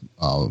part of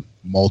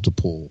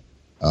multiple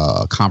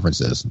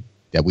conferences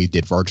that we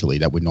did virtually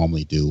that we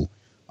normally do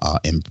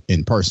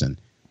in person.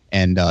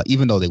 And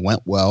even though they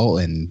went well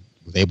and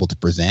was able to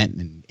present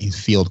and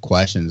field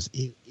questions,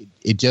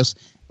 it just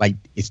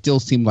it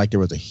still seemed like there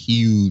was a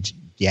huge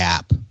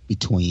gap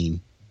between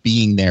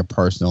being there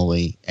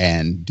personally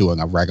and doing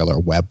a regular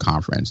web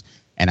conference.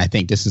 And I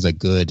think this is a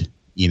good,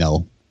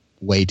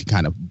 way to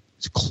kind of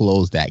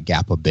close that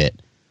gap a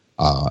bit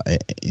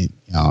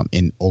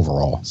in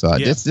overall. So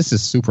this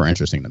is super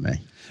interesting to me.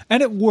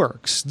 And it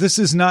works. This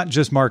is not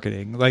just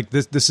marketing.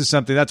 This is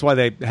something, that's why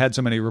they had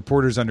so many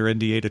reporters under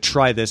NDA to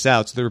try this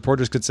out. So the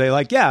reporters could say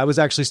I was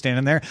actually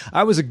standing there.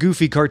 I was a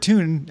goofy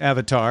cartoon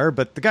avatar,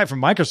 but the guy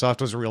from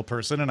Microsoft was a real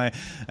person. And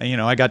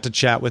I got to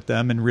chat with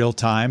them in real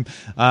time.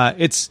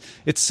 It's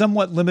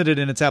somewhat limited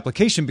in its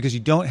application because you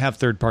don't have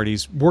third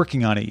parties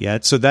working on it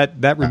yet. So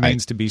that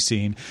remains to be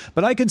seen.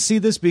 But I can see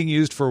this being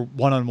used for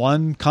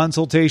one-on-one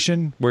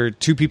consultation where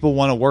two people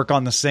want to work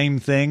on the same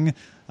thing.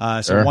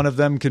 So one of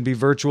them can be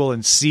virtual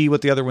and see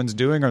what the other one's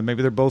doing, or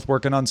maybe they're both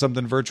working on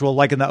something virtual,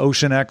 like in the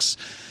Ocean X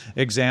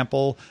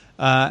example.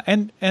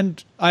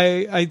 And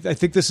I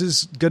think this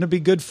is going to be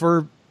good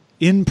for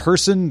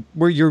in-person,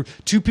 where your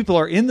two people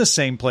are in the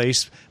same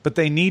place, but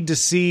they need to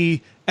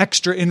see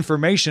extra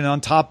information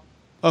on top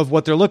of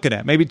what they're looking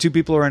at. Maybe two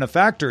people are in a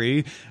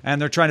factory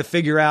and they're trying to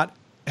figure out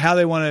how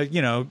they want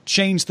to,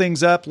 change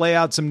things up, lay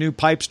out some new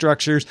pipe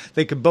structures.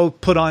 They could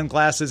both put on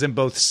glasses and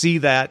both see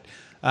that.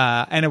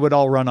 And it would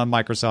all run on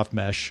Microsoft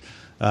Mesh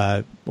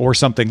or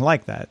something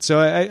like that.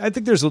 So I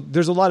think there's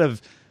a lot of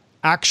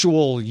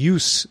actual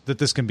use that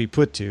this can be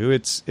put to.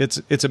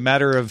 It's a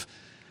matter of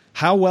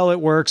how well it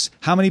works,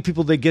 how many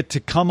people they get to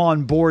come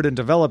on board and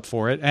develop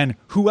for it, and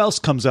who else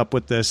comes up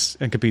with this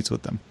and competes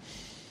with them.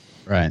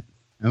 Right.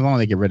 As long as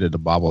they get rid of the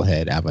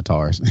bobblehead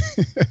avatars.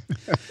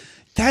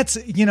 That's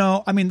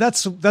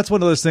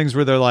one of those things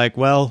where they're like,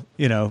 well,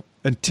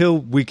 until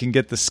we can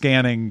get the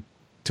scanning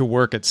to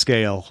work at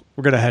scale,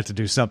 we're going to have to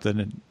do something.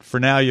 And for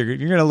now, you're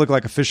going to look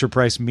like a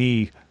Fisher-Price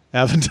Me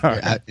avatar.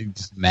 I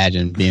just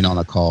imagine being on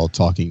a call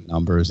talking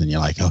numbers, and you're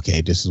like, okay,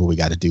 this is what we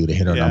got to do to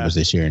hit our numbers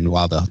this year. And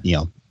while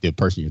the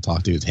person you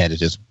talk to, his head is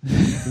just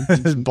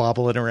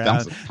bobbling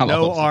around.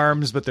 No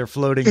arms, but their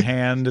floating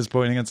hand is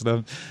pointing at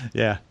stuff.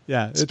 Yeah.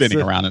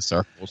 Spinning around in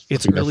circles.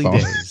 It's early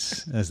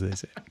days, as they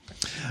say.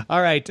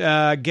 All right.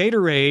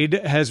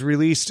 Gatorade has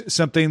released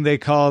something they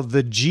call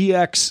the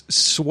GX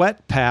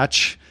Sweat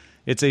Patch.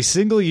 It's a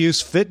single-use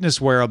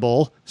fitness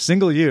wearable,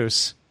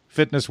 single-use,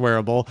 fitness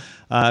wearable.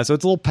 So it's a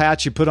little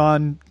patch you put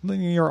on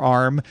your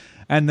arm,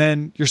 and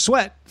then your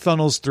sweat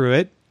funnels through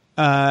it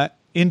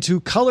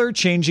into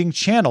color-changing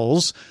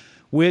channels,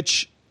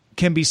 which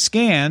can be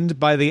scanned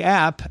by the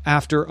app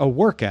after a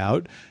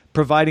workout,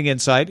 providing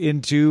insight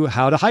into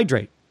how to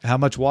hydrate. How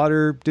much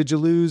water did you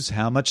lose?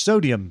 How much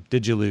sodium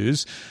did you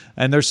lose?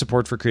 And there's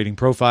support for creating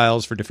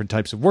profiles for different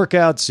types of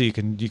workouts, so you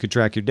can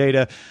track your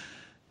data.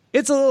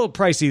 It's a little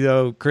pricey,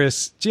 though,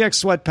 Chris. GX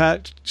Sweat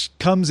Patch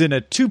comes in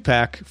a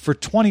 2-pack for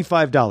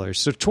 $25,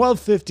 so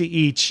 $12.50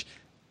 each.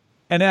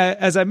 And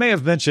as I may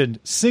have mentioned,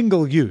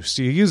 single use.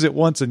 You use it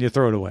once and you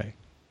throw it away.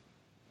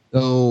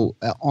 So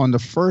on the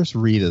first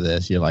read of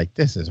this, you're like,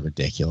 this is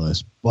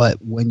ridiculous. But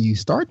when you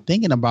start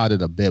thinking about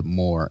it a bit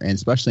more, and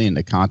especially in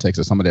the context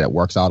of somebody that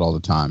works out all the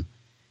time,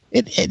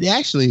 it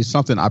actually is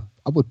something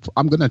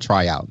I'm going to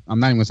try out. I'm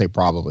not even going to say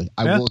probably.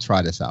 I will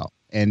try this out.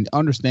 And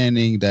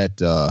understanding that,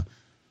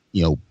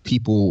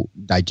 people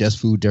digest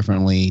food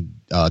differently,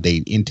 they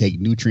intake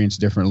nutrients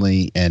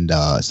differently. And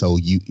so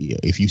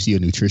if you see a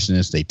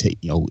nutritionist, they take,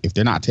 if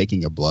they're not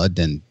taking your blood,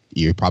 then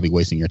you're probably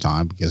wasting your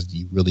time, because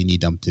you really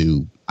need them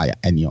to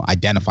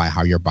identify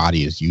how your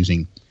body is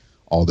using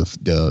all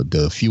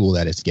the fuel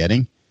that it's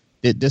getting.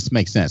 This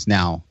makes sense.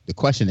 Now the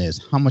question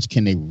is, how much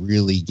can they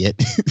really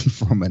get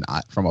from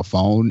a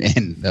phone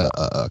and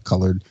a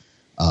colored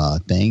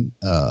thing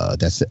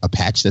that's a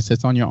patch that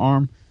sits on your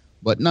arm?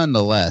 But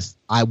nonetheless,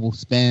 I will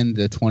spend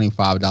the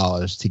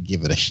 $25 to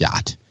give it a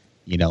shot.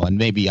 And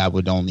maybe I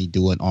would only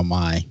do it on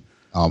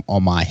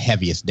my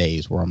heaviest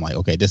days, where I'm like,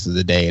 okay, this is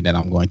the day, and then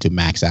I'm going to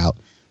max out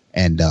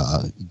and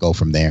go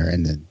from there,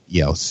 and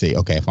then see,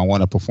 okay, if I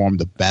want to perform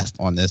the best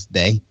on this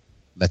day,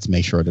 let's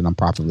make sure that I'm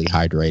properly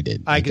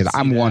hydrated, because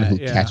I'm one who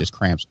catches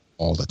cramps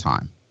all the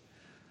time.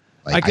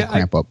 Like I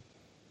cramp up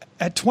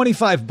at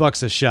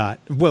 $25 a shot.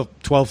 Well,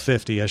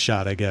 $12.50 a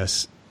shot, I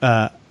guess.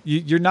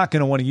 You're not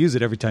going to want to use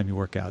it every time you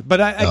work out, but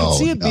I can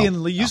see it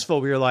being useful.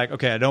 Where you're like,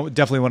 okay, I don't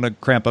definitely want to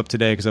cramp up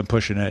today because I'm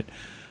pushing it.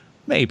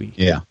 Maybe.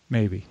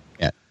 Maybe.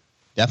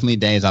 Definitely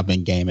days I've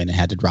been gaming and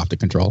had to drop the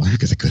controller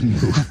because I couldn't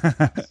move.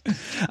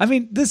 I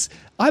mean,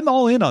 I'm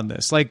all in on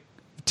this. Like,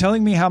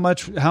 telling me how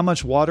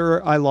much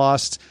water I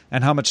lost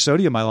and how much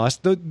sodium I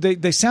lost.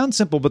 They sound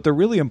simple, but they're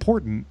really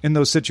important in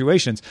those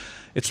situations.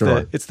 It's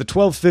the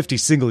 $12.50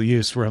 single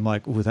use where I'm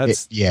like, ooh,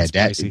 that's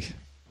pricey.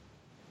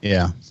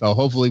 Yeah. So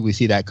hopefully we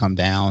see that come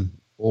down,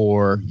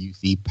 or you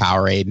see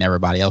Powerade and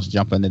everybody else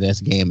jump into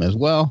this game as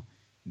well.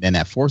 Then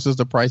that forces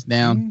the price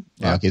down.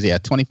 Because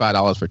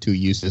 $25 for 2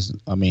 uses.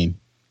 I mean,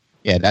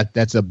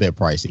 that's a bit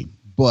pricey,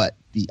 but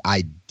the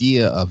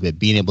idea of it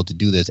being able to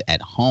do this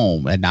at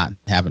home and not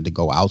having to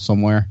go out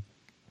somewhere,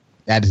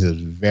 that is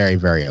very,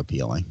 very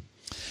appealing.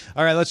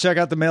 All right, let's check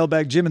out the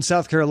mailbag. Jim in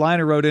South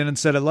Carolina wrote in and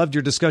said, I loved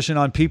your discussion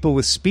on people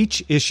with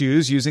speech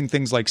issues using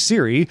things like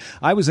Siri.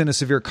 I was in a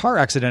severe car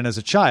accident as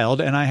a child,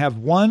 and I have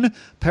one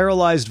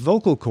paralyzed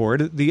vocal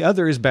cord. The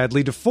other is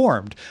badly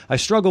deformed. I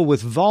struggle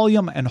with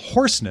volume and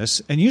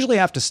hoarseness, and usually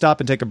have to stop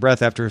and take a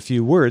breath after a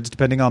few words,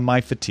 depending on my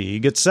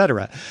fatigue,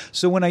 etc.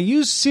 So when I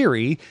use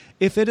Siri,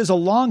 if it is a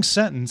long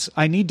sentence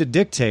I need to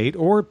dictate,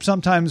 or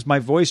sometimes my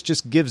voice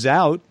just gives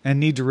out and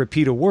need to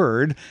repeat a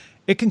word,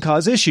 it can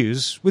cause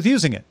issues with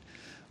using it.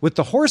 With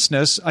the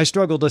hoarseness, I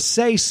struggle to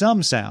say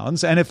some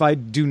sounds, and if I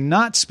do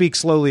not speak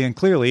slowly and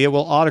clearly, it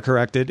will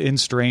autocorrect it in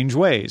strange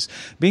ways.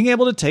 Being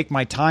able to take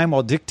my time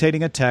while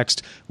dictating a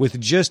text with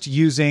just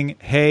using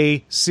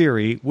Hey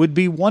Siri would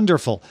be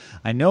wonderful.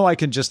 I know I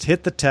can just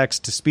hit the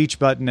text-to-speech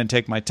button and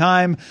take my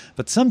time,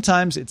 but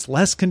sometimes it's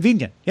less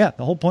convenient. Yeah,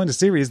 the whole point of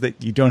Siri is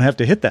that you don't have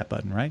to hit that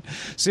button, right?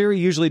 Siri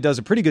usually does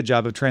a pretty good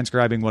job of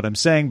transcribing what I'm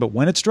saying, but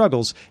when it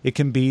struggles, it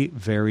can be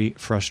very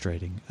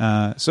frustrating.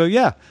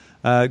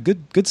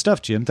 Good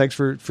stuff, Jim. Thanks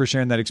for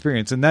sharing that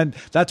experience. And then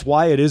that's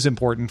why it is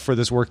important for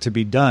this work to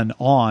be done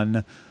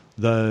on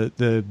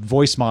the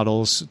voice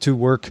models to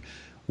work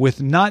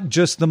with not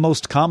just the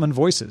most common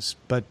voices,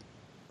 but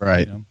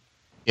right.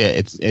 Yeah,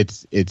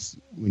 it's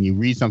when you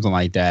read something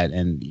like that,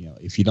 and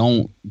if you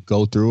don't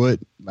go through it,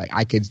 like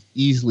I could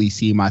easily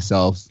see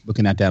myself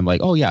looking at them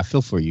like, oh yeah, I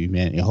feel for you,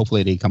 man. And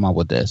hopefully they come up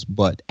with this.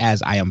 But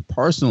as I am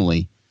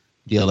personally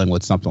dealing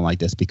with something like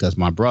this, because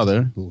my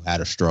brother, who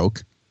had a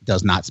stroke,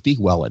 does not speak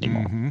well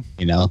anymore,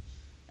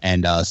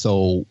 and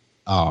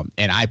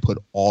and I put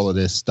all of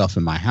this stuff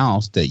in my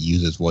house that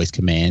uses voice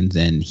commands,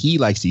 and he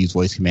likes to use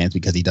voice commands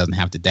because he doesn't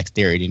have the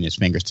dexterity in his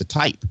fingers to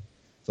type.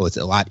 So it's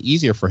a lot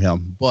easier for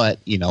him, but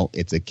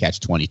it's a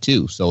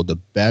catch-22. So the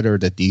better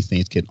that these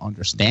things can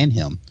understand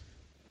him,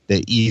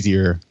 the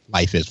easier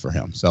life is for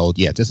him. So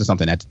yeah, this is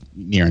something that's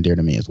near and dear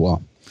to me as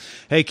well.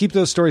 Hey, keep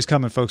those stories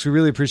coming, folks. We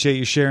really appreciate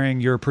you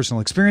sharing your personal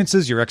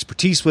experiences, your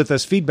expertise with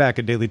us. Feedback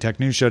at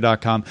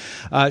dailytechnewsshow.com.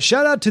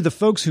 Shout out to the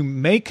folks who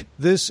make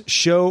this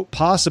show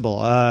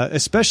possible,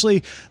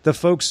 especially the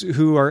folks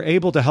who are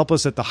able to help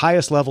us at the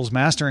highest levels,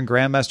 master and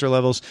grandmaster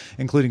levels,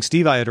 including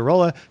Steve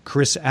Iadarola,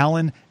 Chris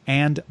Allen,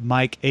 and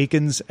Mike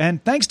Akins.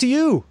 And thanks to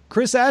you,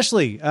 Chris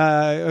Ashley.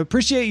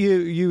 Appreciate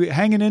you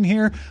hanging in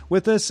here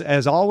with us,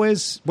 as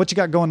always. What you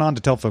got going on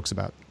to tell folks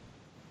about?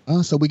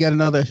 So we got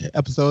another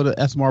episode of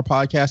SMR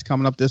Podcast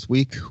coming up this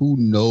week. Who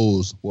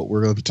knows what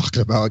we're going to be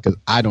talking about? Because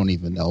I don't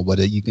even know. But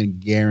you can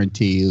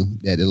guarantee you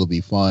that it'll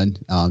be fun.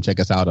 Check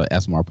us out at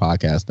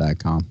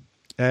smrpodcast.com.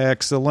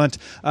 Excellent.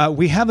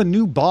 We have a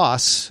new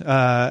boss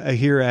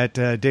here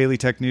at Daily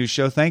Tech News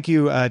Show. Thank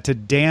you to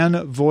Dan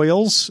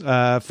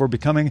Voiles for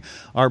becoming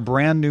our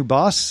brand new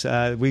boss.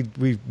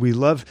 We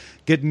love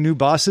getting new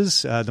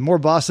bosses. The more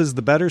bosses,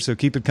 the better. So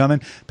keep it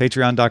coming.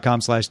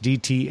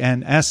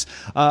 Patreon.com/DTNS.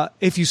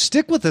 If you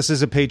stick with us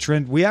as a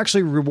patron, we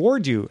actually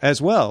reward you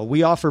as well.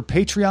 We offer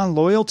Patreon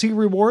loyalty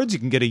rewards. You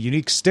can get a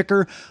unique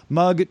sticker,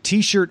 mug,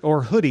 t-shirt,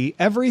 or hoodie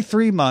every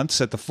 3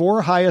 months at the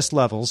 4 highest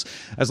levels,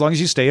 as long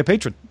as you stay a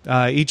patron.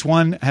 Each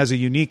one has a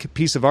unique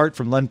piece of art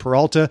from Len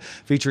Peralta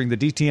featuring the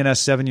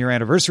DTNS 7-year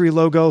anniversary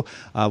logo.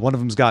 One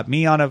of them's got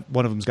me on it.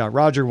 One of them's got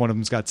Roger. One of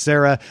them's got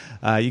Sarah.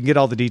 You can get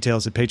all the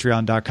details at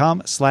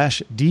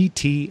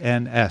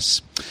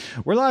patreon.com/DTNS.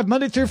 We're live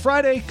Monday through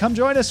Friday. Come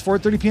join us,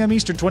 4:30 p.m.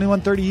 Eastern,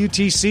 21:30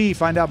 UTC.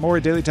 Find out more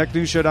at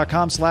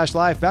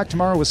dailytechnewsshow.com/live. Back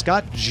tomorrow with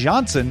Scott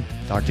Johnson.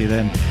 Talk to you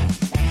then.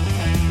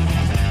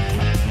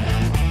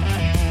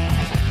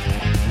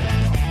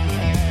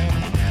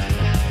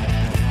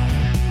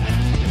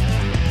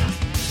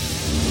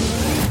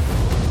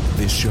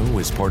 This show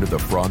is part of the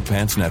Frog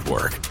Pants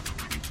Network.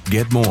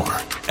 Get more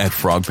at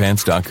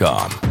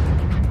frogpants.com.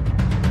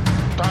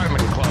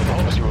 Diamond Club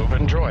hopes you have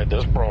enjoyed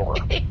this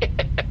program.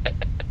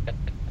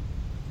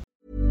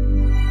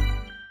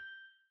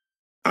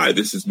 Hi,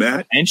 this is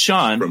Matt and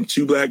Sean from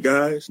Two Black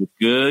Guys with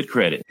Good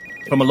Credit.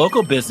 From a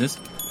local business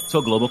to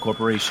a global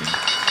corporation.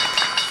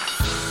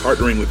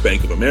 Partnering with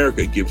Bank of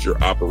America gives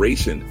your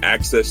operation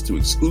access to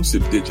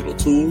exclusive digital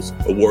tools,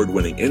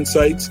 award-winning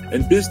insights,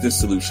 and business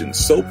solutions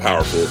so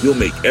powerful you'll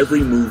make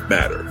every move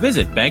matter.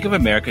 Visit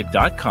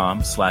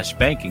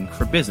bankofamerica.com/banking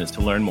for business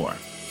to learn more.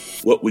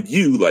 What would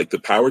you like the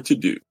power to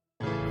do?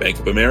 Bank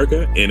of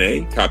America,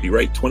 N.A.,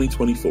 copyright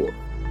 2024.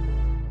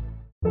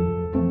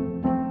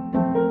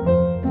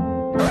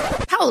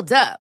 Hold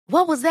up.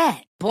 What was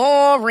that?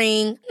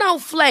 Boring. No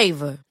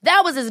flavor.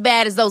 That was as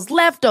bad as those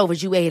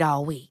leftovers you ate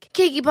all week.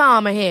 Keke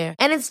Palmer here.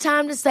 And it's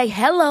time to say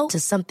hello to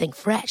something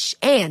fresh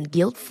and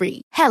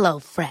guilt-free. Hello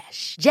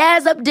Fresh.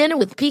 Jazz up dinner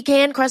with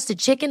pecan-crusted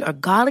chicken or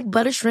garlic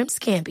butter shrimp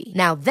scampi.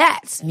 Now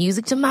that's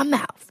music to my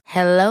mouth.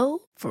 Hello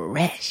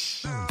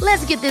Fresh.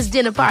 Let's get this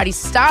dinner party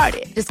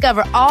started.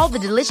 Discover all the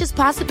delicious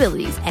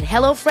possibilities at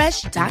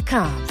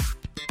HelloFresh.com.